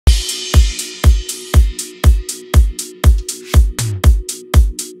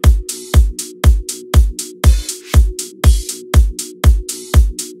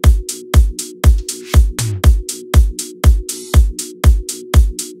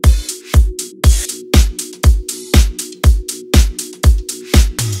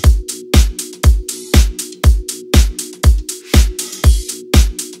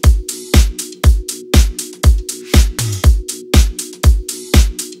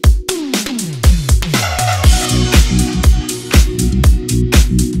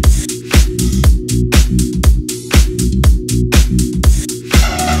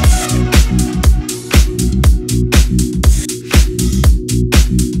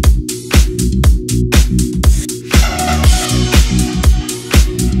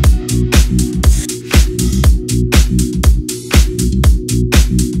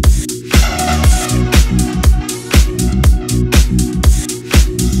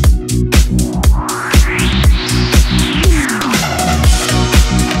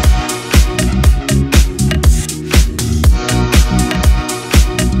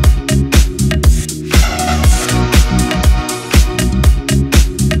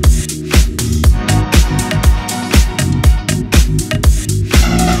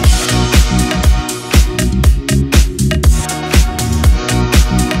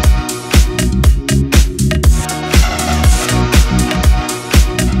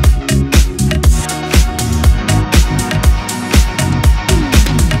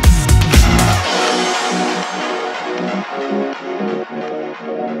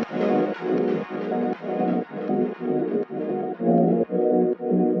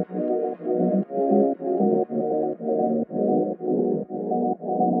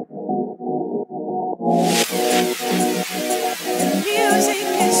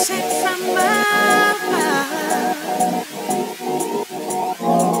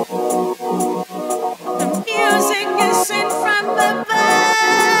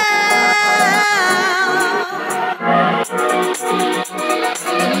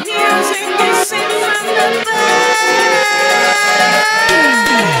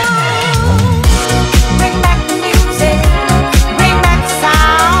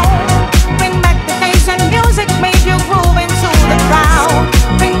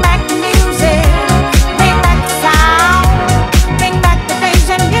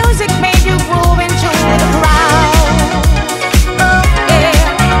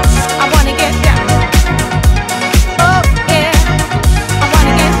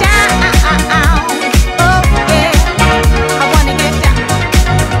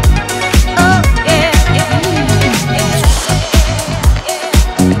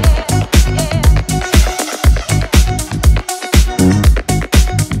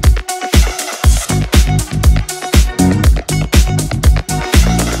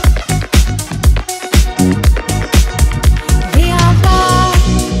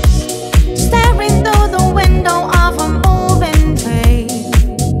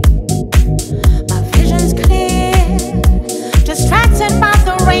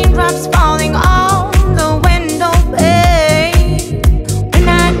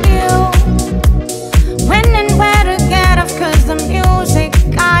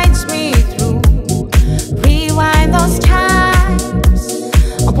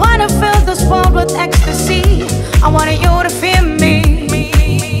ecstasy. I wanted you to feel me.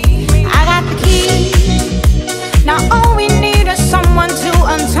 I got the key. Now all we need is someone to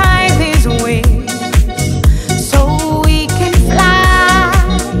untie these wings, so we can fly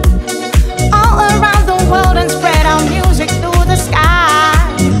all around the world and spread our music through the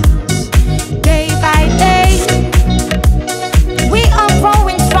skies. Day by day, we are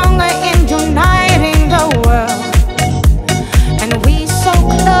growing stronger in uniting the world, and we so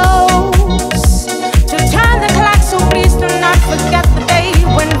close to turn the clock. So please do not forget the day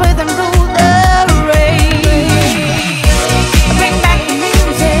when rhythm ruled the race. Bring back the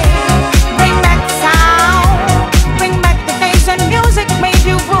music, bring back the sound, bring back the days when music made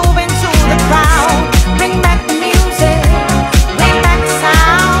you groove into the crowd. Bring back the music, bring back the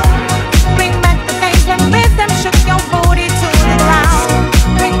sound, bring back the days when rhythm shook your booty to the ground.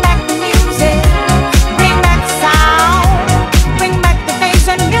 Bring back the music, bring back the sound, bring back the days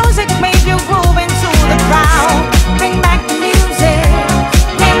when music made you groove into the crowd. Bring back the music,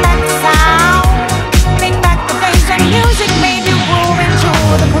 bring back the sound, bring back the days when music made you groove into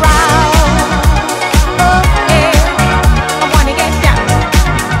the crowd. Oh yeah, I wanna get down.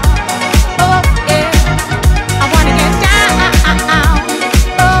 Oh yeah, I wanna get down.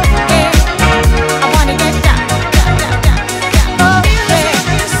 Oh yeah, I wanna get down. Oh yeah,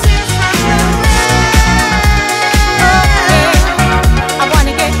 I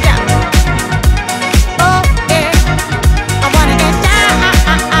wanna get down. Oh yeah, I wanna get down.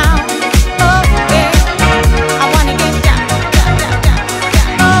 Oh yeah, I wanna get down.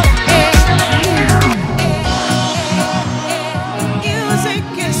 Oh yeah, music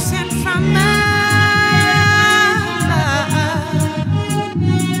is sent from above.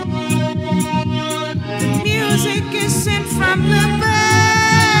 Music is sent from above.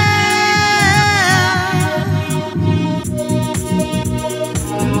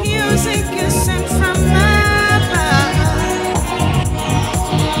 Music is sent